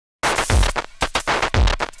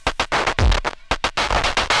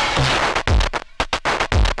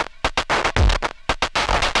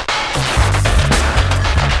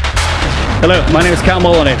Hello, my name is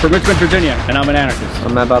Molinet from Richmond, Virginia, and I'm an anarchist.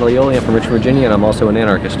 I'm Matt Battaglioli, I'm from Richmond, Virginia, and I'm also an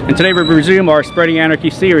anarchist. And today we resume our Spreading Anarchy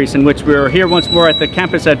series, in which we're here once more at the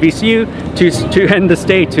campus at VCU to end the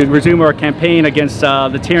state, to resume our campaign against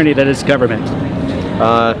the tyranny that is government.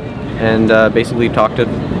 And basically talk to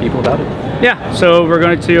people about it. Yeah, so we're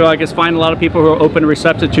going to, I guess, find a lot of people who are open and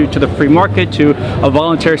receptive to the free market, to a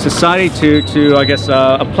voluntary society, to I guess,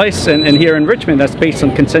 a place in here in Richmond that's based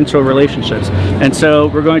on consensual relationships. And so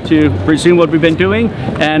we're going to resume what we've been doing,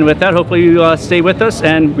 and with that, hopefully you stay with us,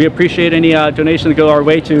 and we appreciate any donations that go our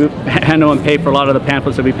way to handle and pay for a lot of the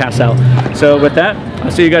pamphlets that we pass out. So with that, I'll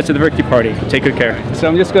see you guys at the victory party. Take good care. So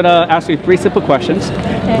I'm just going to ask you 3 simple questions,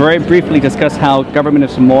 very briefly discuss how government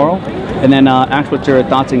is immoral, and then ask what your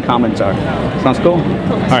thoughts and comments are. Sounds cool?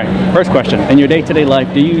 Cool. All right, first question. In your day-to-day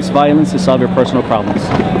life, do you use violence to solve your personal problems?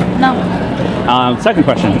 No. Second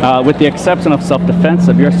question. With the exception of self-defense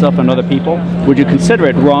of yourself and other people, would you consider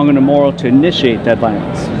it wrong and immoral to initiate that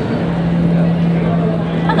violence?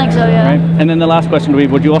 I think so, yeah. Right? And then the last question would be,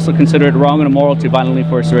 would you also consider it wrong and immoral to violently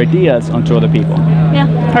force your ideas onto other people? Yeah.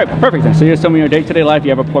 All right, perfect then. So you're telling me in your day-to-day life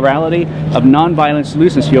you have a plurality of non-violent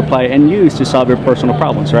solutions you apply and use to solve your personal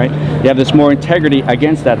problems, right? You have this more integrity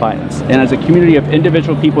against that violence. And as a community of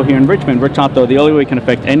individual people here in Richmond, we're taught, though, the only way we can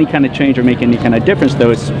affect any kind of change or make any kind of difference,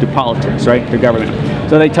 though, is through politics, right? Through government.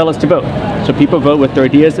 So they tell us to vote. So people vote with their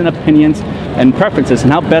ideas and opinions and preferences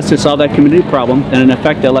and how best to solve that community problem, and in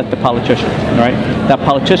effect, they elect the politician, right? That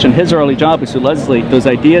politician, his or her only job is to legislate those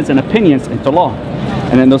ideas and opinions into law.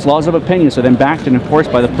 And then those laws of opinions are then backed and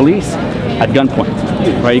enforced by the police at gunpoint,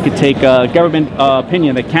 right? You could take a government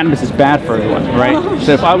opinion that cannabis is bad for everyone, right?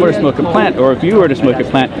 So if I were to smoke a plant, or if you were to smoke a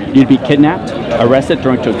plant, you'd be kidnapped, arrested,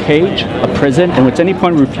 thrown into a cage, a prison, and at any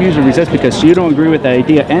point refuse or resist because you don't agree with that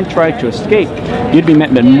idea and try to escape, you'd be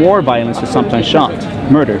met with more violence or sometimes shot,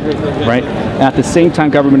 murdered, right? And at the same time,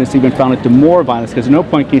 government has even found it to more violence, because at no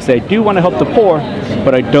point can you say, I do want to help the poor,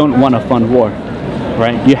 but I don't want to fund war.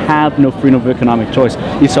 Right? You have no freedom of economic choice.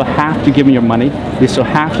 You still have to give me your money. You still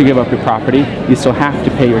have to give up your property. You still have to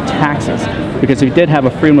pay your taxes. Because if you did have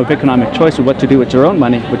a freedom of economic choice of what to do with your own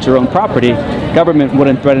money, with your own property, government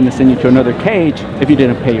wouldn't threaten to send you to another cage if you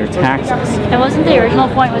didn't pay your taxes. And wasn't the original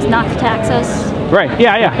point was not to tax us? Right,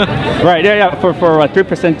 yeah. Right, yeah, for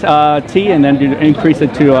 3% tea, and then you increase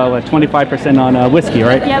it to 25% on whiskey,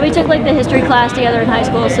 right? Yeah, we took like the history class together in high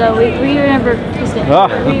school, so we remember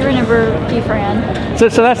DeFran.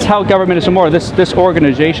 So that's how government is immoral. This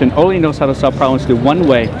organization only knows how to solve problems through one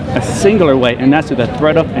way, a singular way, and that's through the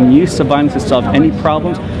threat of and use of violence to solve any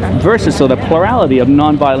problems, versus the plurality of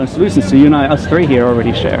non-violent solutions. So you and us 3 here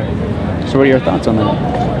already share. So what are your thoughts on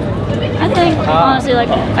that? I think, honestly, like,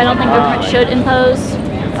 I don't think government should impose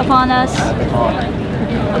upon us,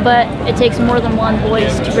 but it takes more than one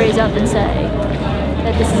voice to raise up and say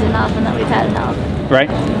that this is enough and that we've had enough. Right.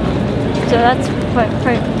 So that's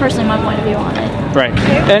personally my point of view on it. Right.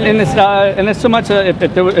 And it's so much if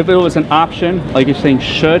it was an option, like you're saying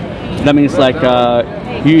should, that means like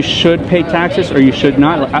you should pay taxes or you should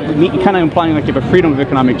not. Kind of implying like you have a freedom of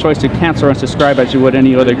economic choice to cancel or unsubscribe as you would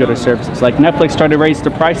any other good or services. Like Netflix started to raise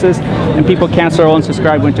the prices and people cancel or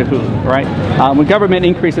unsubscribe went to Hulu, right? When government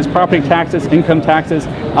increases property taxes, income taxes,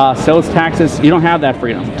 sales taxes, you don't have that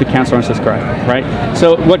freedom to cancel or unsubscribe, right?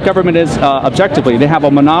 So what government is objectively, they have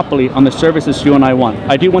a monopoly on the services you and I want.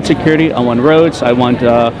 I do want security, I want roads, I want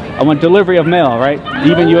delivery of mail, right?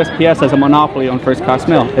 Even USPS has a monopoly on first-class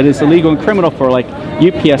mail. It is illegal and criminal for like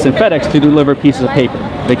UPS and FedEx to deliver pieces of paper.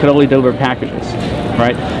 They could only deliver packages,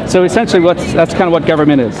 right? So essentially that's kind of what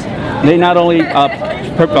government is. They not only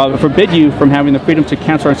forbid you from having the freedom to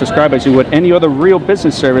cancel and subscribe as you would any other real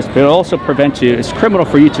business service, but it also prevents you, it's criminal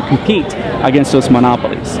for you to compete against those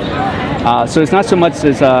monopolies. So it's not so much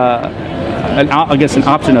as I guess an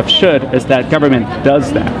option of should, is that government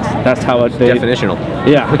does that. That's how it... Definitional.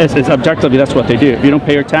 Yeah, it's objectively that's what they do. If you don't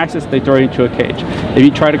pay your taxes, they throw you into a cage. If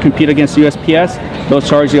you try to compete against USPS, they'll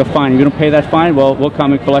charge you a fine. If you don't pay that fine, well, we'll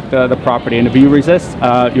come and collect the property. And if you resist,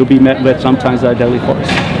 you'll be met with sometimes deadly force.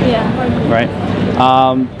 Yeah. Right.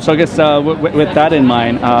 So I guess with that in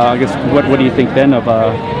mind, I guess what do you think then of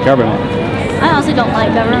government? I honestly don't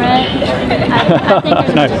like government. I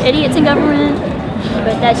think there's idiots in government,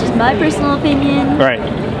 but that's just my personal opinion. Right.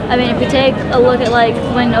 I mean, if we take a look at like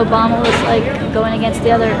when Obama was like going against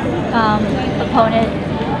the other opponent,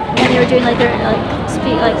 and they were doing like their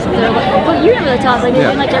well, you remember the talk, like they were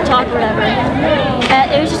doing like their talk or whatever.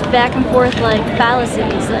 And it was just back and forth like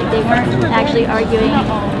fallacies, like they weren't actually arguing.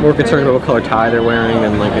 More concerned about what color tie they're wearing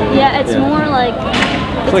and like. It's more like.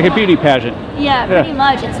 It's like a beauty pageant. Yeah, pretty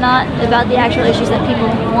much. It's not about the actual issues that people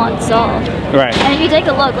want solved. Right. And if you take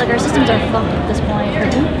a look, like our systems are fucked at this point.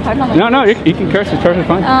 No, you can curse. It's perfectly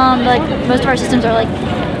fine. Like most of our systems are like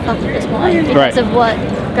fucked at this point because of what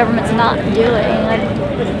government's not doing. Like,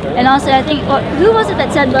 and also, I think who was it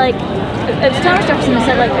that said like, if Thomas Jefferson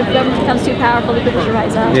said like, if government becomes too powerful, the people should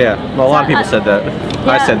rise up. Yeah, well, a lot of people said that.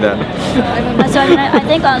 Yeah. I said that. So I mean, I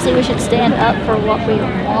think honestly we should stand up for what we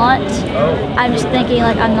want. I'm just thinking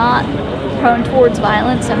like I'm not prone towards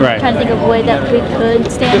violence. I'm trying to think of a way that we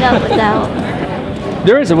could stand up without.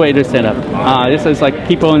 There is a way to stand up. This is like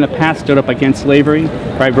people in the past stood up against slavery,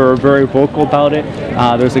 right? We were very vocal about it.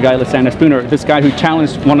 There's a guy, Lysander Spooner, this guy who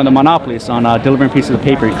challenged one of the monopolies on delivering pieces of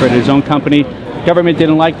paper. He created his own company. Government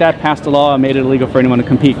didn't like that, passed a law, and made it illegal for anyone to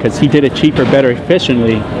compete because he did it cheaper, better,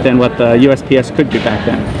 efficiently than what the USPS could do back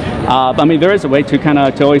then. I mean, there is a way to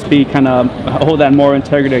always be hold that moral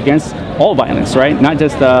integrity against all violence, right? Not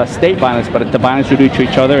just state violence, but the violence we do to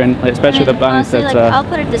each other, and especially the violence honestly, that's. I'll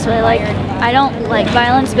put it this way: like, I don't like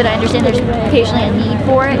violence, but I understand there's occasionally a need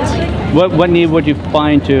for it. What need would you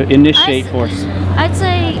find to initiate force? I'd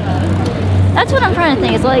say that's what I'm trying to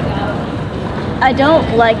think. Is like, I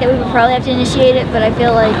don't like that we would probably have to initiate it, but I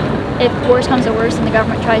feel like if worse comes to worse and the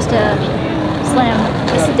government tries to slam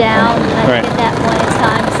us down, I think at that point it's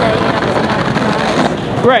time to say, it's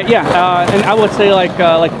enough. Right, yeah, and I would say like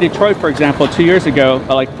Detroit, for example, 2 years ago,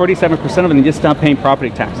 like 47% of them just stopped paying property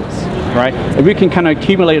taxes, right? If we can kind of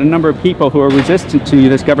accumulate a number of people who are resistant to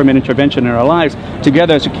this government intervention in our lives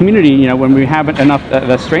together as a community, when we have enough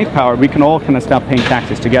the strength power, we can all kind of stop paying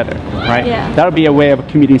taxes together, right? Yeah. That'll be a way of a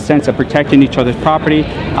community sense of protecting each other's property,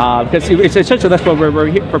 because it's essentially that's what we're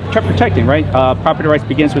here for protecting, right? Property rights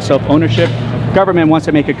begins with self-ownership. Government wants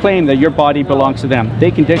to make a claim that your body belongs to them. They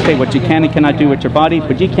can dictate what you can and cannot do with your body,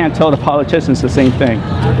 but you can't tell the politicians the same thing,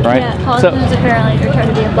 right? Yeah, politicians apparently are trying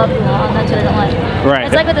to be above the law, and that's what I don't like. Right.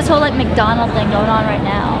 It's like with this whole like McDonald thing going on right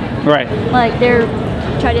now. Right. Like they're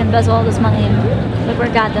trying to embezzle all this money, and look where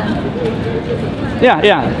it got them. Yeah,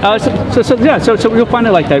 yeah. So you'll find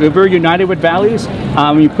it like that. If we're united with values,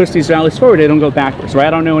 when you push these values forward, they don't go backwards, right?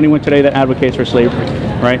 I don't know anyone today that advocates for slavery,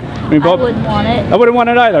 right? I mean, I wouldn't want it. I wouldn't want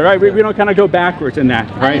it either, right? We don't kind of go backwards in that,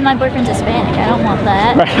 right? I mean, my boyfriend's Hispanic. I don't want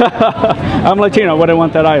that. Right. I'm Latino. I wouldn't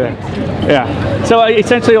want that either. Yeah. So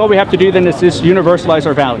essentially all we have to do then is just universalize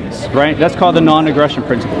our values, right? That's called the non-aggression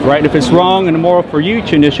principle, right? If it's wrong and immoral for you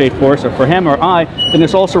to initiate force, or for him or I, then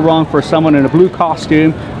it's also wrong for someone in a blue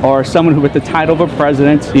costume or someone who with the title of a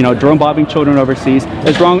president, drone bombing children overseas.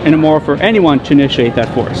 It's wrong and immoral for anyone to initiate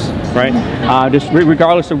that force, right? Just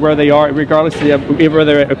regardless of where they are, regardless of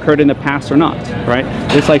whether it occurred in the past or not, right?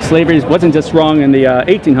 It's like slavery wasn't just wrong in the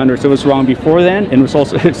 1800s, it was wrong before then, and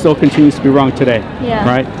it still continues to be wrong today,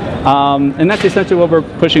 right? And that's essentially what we're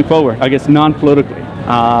pushing forward, I guess, non-politically.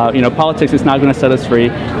 Politics is not going to set us free.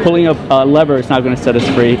 Pulling up a lever is not going to set us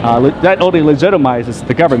free. That only legitimizes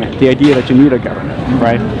the government, the idea that you need a government,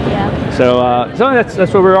 right? Yeah. So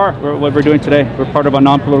that's what we are. What we're doing today. We're part of a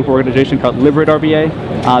non-political organization called Liberate RBA,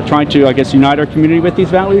 trying to, I guess, unite our community with these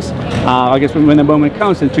values. I guess when the moment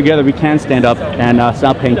comes, and together we can stand up and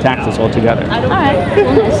stop paying taxes altogether. All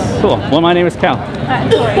right. Cool. Well, my name is Cal. All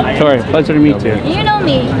right, Tori, pleasure to meet you. You know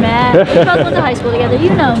me, Matt. We both went to high school together.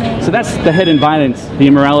 You know me. So that's the hidden violence, the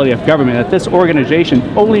immorality of government, that this organization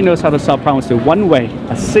only knows how to solve problems through one way,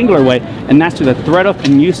 a singular way, and that's through the threat of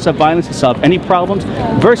and use of violence to solve any problems,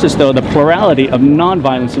 versus, though, the plurality of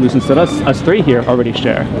non-violent solutions that us three here already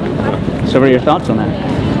share. So what are your thoughts on that?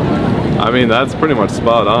 I mean, that's pretty much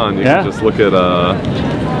spot on. You can just look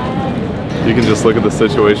at the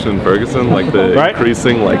situation in Ferguson, like the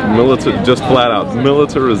increasing, just flat out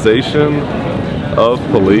militarization of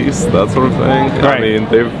police, that sort of thing. I mean,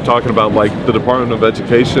 they're talking about like the Department of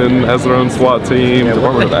Education has their own SWAT team,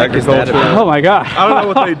 Department of Agriculture. Oh my God! I don't know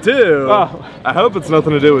what they do. I hope it's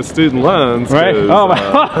nothing to do with student loans, right? Oh my.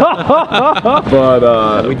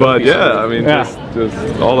 But yeah, I mean, just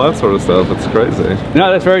all that sort of stuff. It's crazy.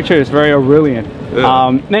 No, that's very true. It's very Aurelian.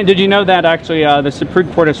 Yeah. Did you know that actually the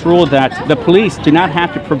Supreme Court has ruled that the police do not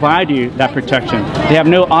have to provide you that protection? They have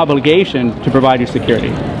no obligation to provide you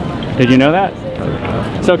security. Did you know that?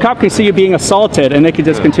 So a cop can see you being assaulted and they can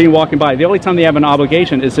just continue walking by. The only time they have an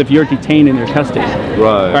obligation is if you're detained in their custody.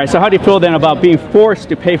 Right. So how do you feel then about being forced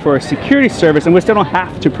to pay for a security service in which they don't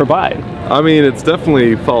have to provide? I mean, it's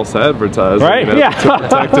definitely false advertising, right? To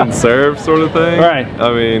protect and serve sort of thing. Right.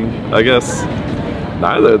 I mean, I guess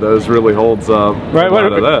neither of those really holds up. Right.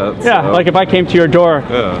 Yeah. So. Like if I came to your door,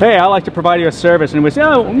 hey, I'd like to provide you a service, and we say,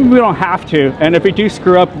 oh, we don't have to. And if we do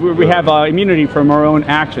screw up, we have immunity from our own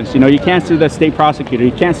actions. You can't sue the state prosecutor.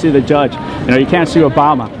 You can't sue the judge. You can't sue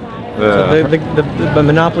Obama. So the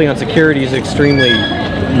monopoly on security is extremely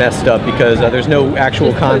messed up because there's no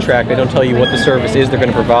actual contract. They don't tell you what the service is they're going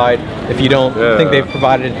to provide. If you don't think they've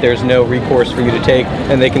provided it, there's no recourse for you to take,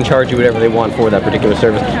 and they can charge you whatever they want for that particular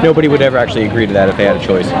service. Nobody would ever actually agree to that if they had a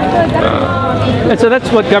choice. And so that's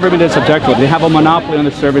what government is subject to. They have a monopoly on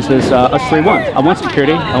the services us three want. I want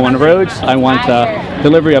security. I want roads. I want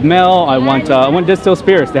delivery of mail. I want distilled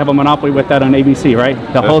spirits. They have a monopoly with that on ABC, right?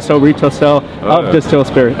 The wholesale retail sale of distilled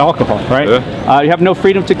spirit, alcohol, right? You have no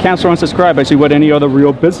freedom to cancel or unsubscribe as you would any other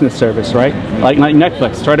real business service, right? Like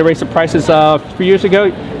Netflix. Tried to raise the prices a few years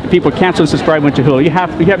ago. People cancel and subscribe went to Hulu.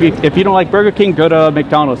 If you don't like Burger King, go to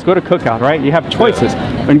McDonald's, go to Cookout, right? You have choices.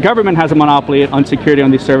 When government has a monopoly on security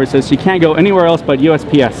on these services, you can't go anywhere else but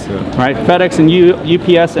USPS, right? FedEx and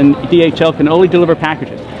UPS and DHL can only deliver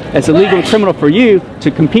packages. It's illegal and criminal for you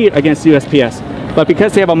to compete against USPS. But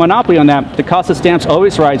because they have a monopoly on that, the cost of stamps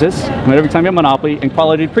always rises every time you have a monopoly, and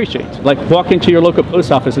quality depreciates. Like walk into your local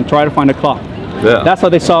post office and try to find a clock. That's how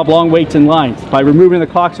they solve long waits in lines, by removing the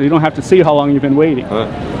clock so you don't have to see how long you've been waiting.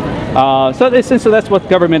 So that's what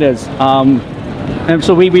government is. And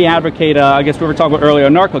so we advocate, I guess we were talking about earlier,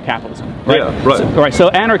 Anarcho-Capitalism. Right? Yeah, right. So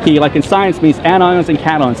anarchy, like in science, means anions and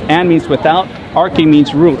cations. An means without, archy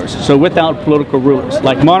means rulers. So without political rulers.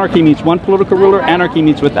 Like monarchy means one political ruler, anarchy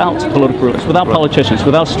means without political rulers, without politicians,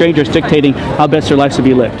 without strangers dictating how best their lives should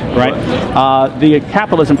be lived. Right? The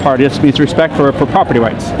capitalism part just means respect for property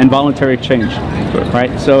rights and voluntary exchange.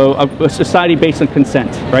 Right? So a society based on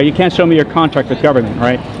consent. Right? You can't show me your contract with government.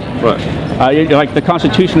 Right? Like the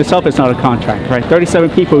Constitution itself is not a contract, right?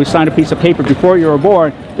 37 people who signed a piece of paper before you were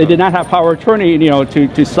born, they did not have power of attorney,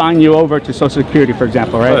 to sign you over to Social Security, for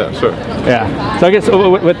example, right? Yeah, sure. Yeah. So I guess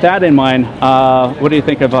with that in mind, what do you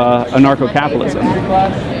think of anarcho-capitalism?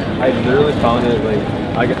 I literally found it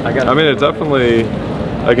I mean,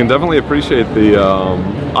 I can definitely appreciate the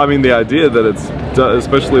the idea that it's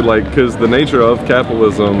especially because the nature of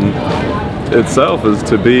capitalism itself is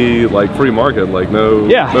to be like free market, like no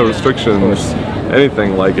restrictions,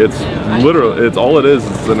 anything. Like it's all it is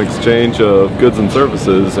an exchange of goods and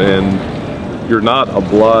services, and you're not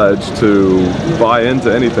obliged to buy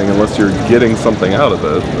into anything unless you're getting something out of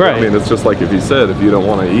it. Right. I mean, it's just like if you said, if you don't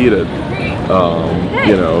want to eat it,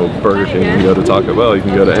 Burger King, you can go to Taco Bell, you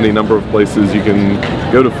can go to any number of places, you can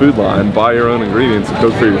go to Food Line, buy your own ingredients and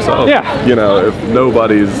cook for yourself. If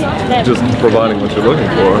nobody's just providing what you're looking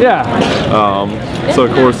for. So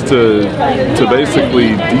of course to basically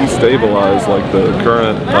destabilize like the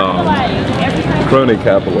current crony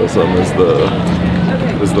capitalism is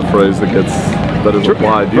the phrase that is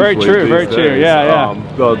applied usually. Very true. Yeah.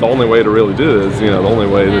 The only way to really do it is, the only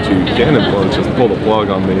way that you can influence is just pull the plug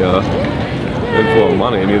on the inflow of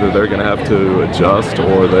money, and either they're going to have to adjust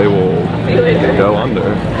or they will go under.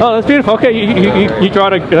 Oh, that's beautiful. Okay, you draw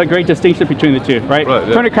a great distinction between the two, right?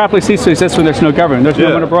 Crony capitalism ceases to exist when there's no government. There's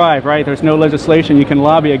no one to bribe, right? There's no legislation you can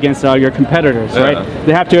lobby against your competitors, right?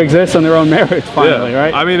 They have to exist on their own merits, finally,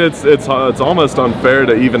 right? I mean, it's almost unfair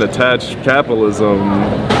to even attach capitalism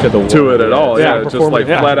to it at all. Just like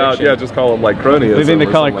flat out, just call them like cronyism. I think they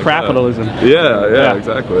call it crapitalism.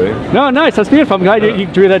 Exactly. No, nice. That's beautiful. I'm glad you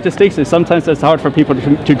drew that distinction. Sometimes that's hard for people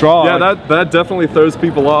to draw. Yeah, that definitely throws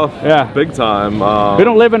people off big time. We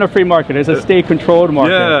don't live in a free market. It's a state-controlled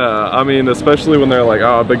market. Yeah, I mean, especially when they're like,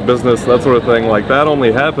 oh, big business, that sort of thing. Like, that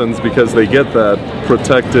only happens because they get that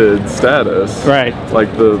protected status. Right.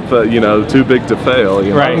 Like too big to fail.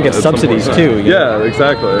 Right. And get subsidies too. Yeah,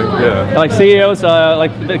 exactly. Yeah. Like CEOs,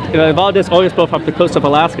 Valdez always built up the coast of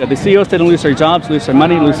Alaska. The CEOs didn't lose their jobs, lose their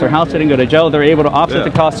money, lose their house, didn't go to jail. They're able to offset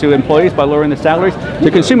the cost to employees by lowering the salaries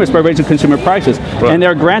to consumers by raising consumer prices. And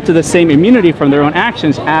they're granted the same immunity from their own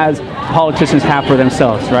actions as politicians have for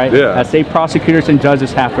themselves, right? As state prosecutors and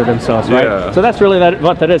judges have for themselves, right? So that's really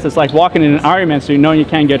what that is. It's like walking in an Ironman suit knowing you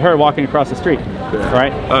can't get hurt walking across the street,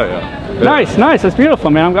 right? Oh, yeah. Nice. That's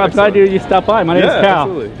beautiful, man. I'm glad you stopped by. My name is Cal.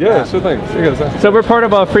 Absolutely. Yeah, sure thing. So we're part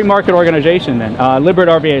of a free market organization then. Liberate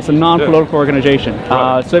RVA, it's a non-political organization.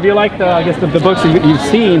 So if you like, the books you've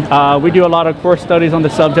seen, we do a lot of course studies on the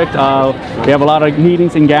subject. We have a lot of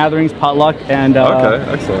meetings and gatherings, potluck, and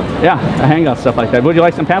okay, excellent. Yeah, a hangout, stuff like that. Would you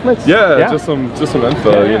like some pamphlets? Yeah, just some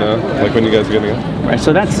info, like when you guys are getting it. Right,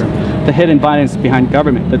 so that's the hidden violence behind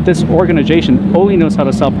government. That this organization only knows how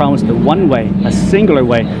to solve problems the one way, a singular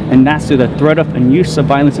way, and that's through the threat of and use of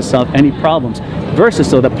violence to solve any problems, versus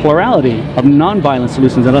the plurality of non-violent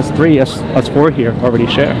solutions that us four here already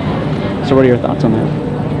share. So what are your thoughts on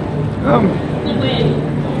that?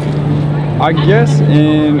 I guess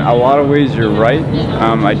in a lot of ways you're right.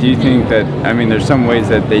 I do think that, I mean, there's some ways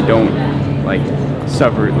that they don't like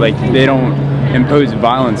suffer, like they don't impose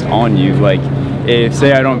violence on you. Like if,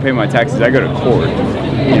 say I don't pay my taxes, I go to court.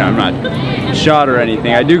 You know, I'm not shot or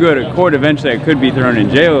anything. I do go to court. Eventually I could be thrown in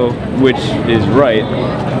jail, which is right.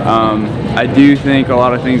 I do think a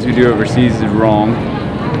lot of things we do overseas is wrong.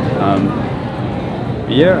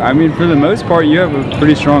 Yeah, I mean, for the most part, you have a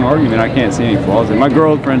pretty strong argument. I can't see any flaws in it. My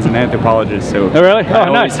girlfriend's an anthropologist, so oh, really? I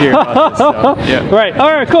always hear about this stuff. Yeah. Right.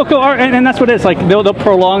 All right. Cool. Cool. All right. And that's what it is. Like they'll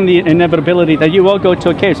prolong the inevitability that you will go to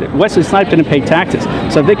a cage. Wesley Snipes didn't pay taxes,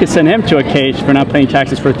 so if they could send him to a cage for not paying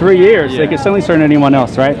taxes for 3 years, they could certainly send anyone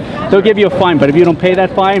else, right? They'll give you a fine, but if you don't pay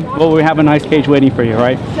that fine, well, we have a nice cage waiting for you,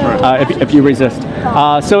 right? If you resist.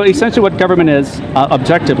 So essentially, what government is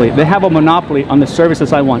objectively, they have a monopoly on the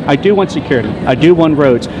services I want. I do want security. I do want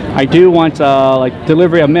roads. I do want like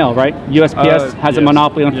delivery of mail, right? USPS has a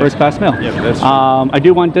monopoly on first-class mail. Yeah, that's true. I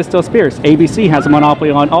do want distilled spirits. ABC has a monopoly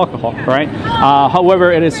on alcohol, right?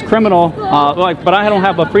 However, it is criminal, but I don't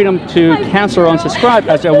have a freedom to cancel or unsubscribe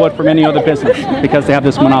as I would from any other business because they have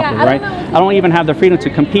this monopoly, right? I don't even have the freedom to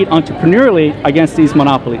compete entrepreneurially against these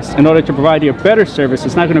monopolies. In order to provide you a better service,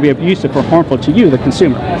 it's not going to be abusive or harmful to you, the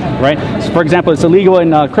consumer, right? So for example, it's illegal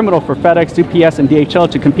and criminal for FedEx, UPS, and DHL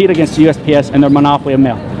to compete against USPS and their monopoly of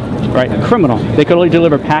mail. Right, criminal. They could only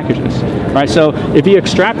deliver packages, right? So if you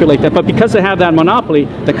extrapolate that, but because they have that monopoly,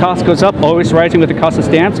 the cost goes up, always rising with the cost of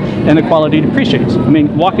stamps, and the quality depreciates. I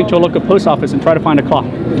mean, walk into a local post office and try to find a clock.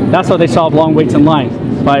 That's how they solve long waits in line,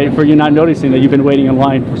 for you not noticing that you've been waiting in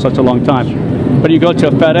line for such a long time. But you go to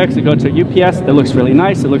a FedEx, you go to a UPS, it looks really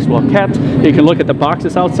nice, it looks well kept, you can look at the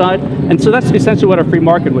boxes outside, and so that's essentially what a free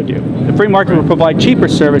market would do. The free market would provide cheaper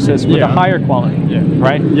services with a higher quality,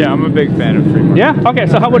 right? Yeah, I'm a big fan of free market. Yeah? Okay,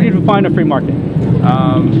 so how would you define a free market?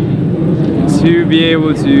 To be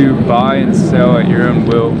able to buy and sell at your own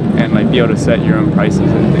will and like be able to set your own prices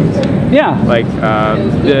and things. Yeah. Like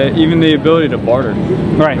even the ability to barter.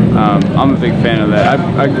 Right. I'm a big fan of that.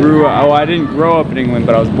 I didn't grow up in England,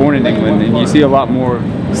 but I was born in England, and you see a lot more,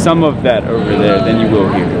 some of that over there than you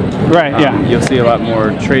will here. Right, yeah. You'll see a lot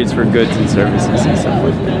more trades for goods and services and stuff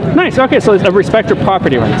like that. Nice, okay, so it's a respect for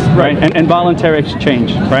property rights, right? And voluntary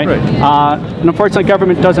exchange, right? And unfortunately,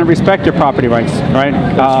 government doesn't respect your property rights, right?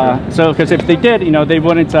 So, because if they did, you know, they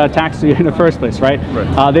wouldn't tax you in the first place, right?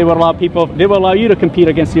 They would allow you to compete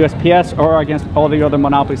against USPS or against all the other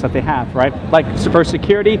monopolies that they have, right? Like for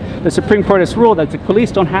security, the Supreme Court has ruled that the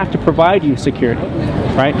police don't have to provide you security,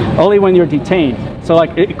 right? Only when you're detained. So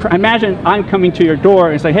like, imagine I'm coming to your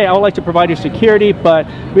door and say, hey, I would like to provide you security, but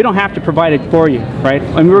we don't have to provide it for you, right?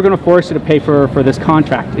 And we're going to force you to pay for this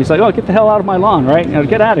contract. He's like, oh, get the hell out of my lawn, right? You know,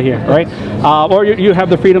 get out of here, right? Or you have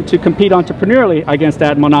the freedom to compete entrepreneurially against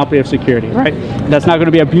that monopoly of security, right? That's not going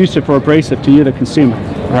to be abusive or abrasive to you, the consumer,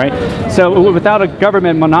 right? So without a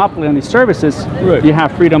government monopoly on these services, you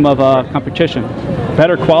have freedom of competition,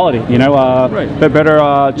 better quality, you know,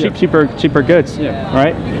 better, cheaper goods,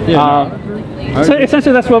 right? So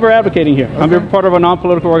essentially, that's what we're advocating here. I'm part of a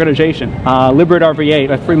non-political organization, Liberate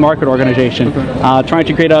RVA, a free market organization, trying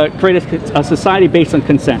to create a society based on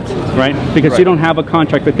consent, right? Because you don't have a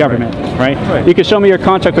contract with government, right? You can show me your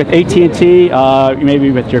contract with AT&T,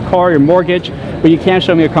 maybe with your car, your mortgage, but you can't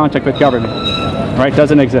show me a contract with government. Right,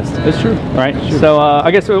 doesn't exist. That's true. Right. Sure. So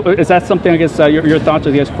I guess is that something? I guess your thoughts,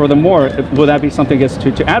 I guess, furthermore, will that be something, I guess,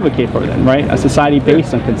 to advocate for then, right? A society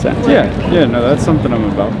based on consent. Yeah. No, that's something I'm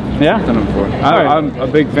about. Yeah. Something I'm for. I'm a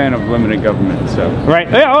big fan of limited government. So. Right.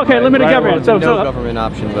 Yeah. Okay. Limited government. So no government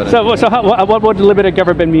option, but. So what would limited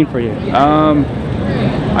government mean for you?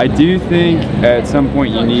 I do think at some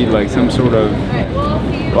point you need like some sort of.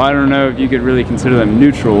 Well, I don't know if you could really consider them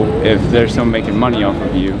neutral if there's someone making money off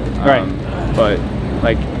of you. Right. But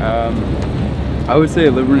like I would say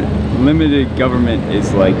limited government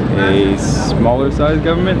is like a smaller size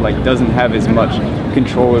government, like doesn't have as much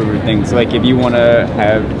control over things. Like if you want to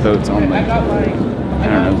have votes on like I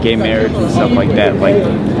don't know, gay marriage and stuff like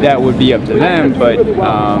that would be up to them, but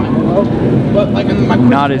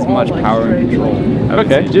not as much power and control.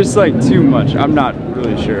 Okay, just like too much. I'm not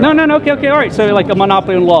really sure. No, okay, all right. So like a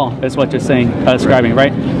monopoly in law is what you're saying, describing,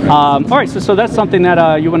 right? All right, so that's something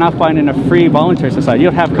that you will not find in a free voluntary society.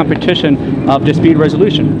 You'll have competition of dispute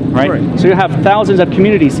resolution, right? So you have thousands of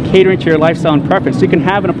communities catering to your lifestyle and preference. So you can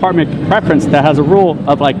have an apartment preference that has a rule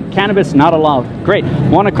of like cannabis not allowed. Great.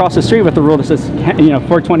 One across the street with the rule that says, you know,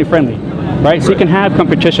 420 friendly. right? So you can have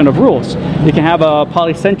competition of rules. You can have a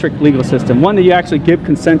polycentric legal system, one that you actually give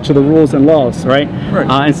consent to the rules and laws, right?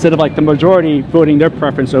 Instead of like the majority voting their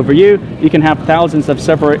preference over you, you can have thousands of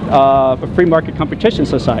separate free market competition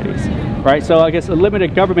societies, right? So I guess a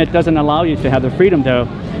limited government doesn't allow you to have the freedom though.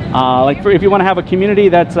 If you want to have a community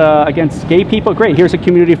that's against gay people, great, here's a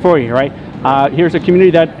community for you, right? Here's a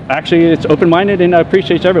community that actually is open-minded and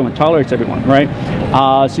appreciates everyone, tolerates everyone, right?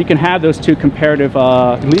 So you can have those two comparative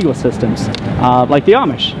legal systems, like the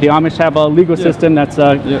Amish. The Amish have a legal system that's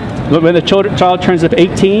when the child turns up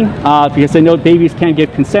 18, because they know babies can't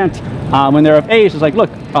give consent, when they're of age, it's like, look,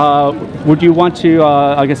 would you want to,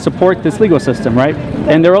 I guess, support this legal system, right?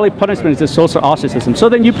 And their only punishment is this social ostracism. So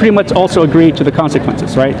then you pretty much also agree to the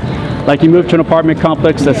consequences, right? Like you move to an apartment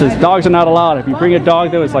complex that says dogs are not allowed. If you bring a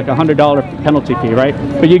dog, though, it's like a $100 penalty fee, right?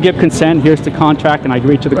 But you give consent, here's the contract, and I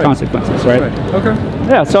agree to the consequences, right? Okay.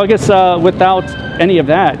 Yeah, so I guess without any of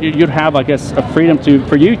that, you'd have, I guess, a freedom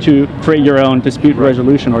for you to create your own dispute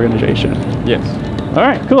resolution organization. Yes. All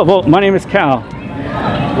right, cool. Well, my name is Cal.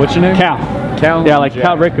 What's your name? Cal. Cal? Yeah, like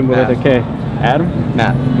Cal Rickham with a K. Adam?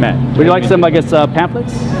 Matt. Would you like some, I guess,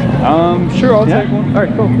 pamphlets? Sure, I'll take one. All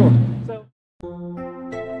right, cool.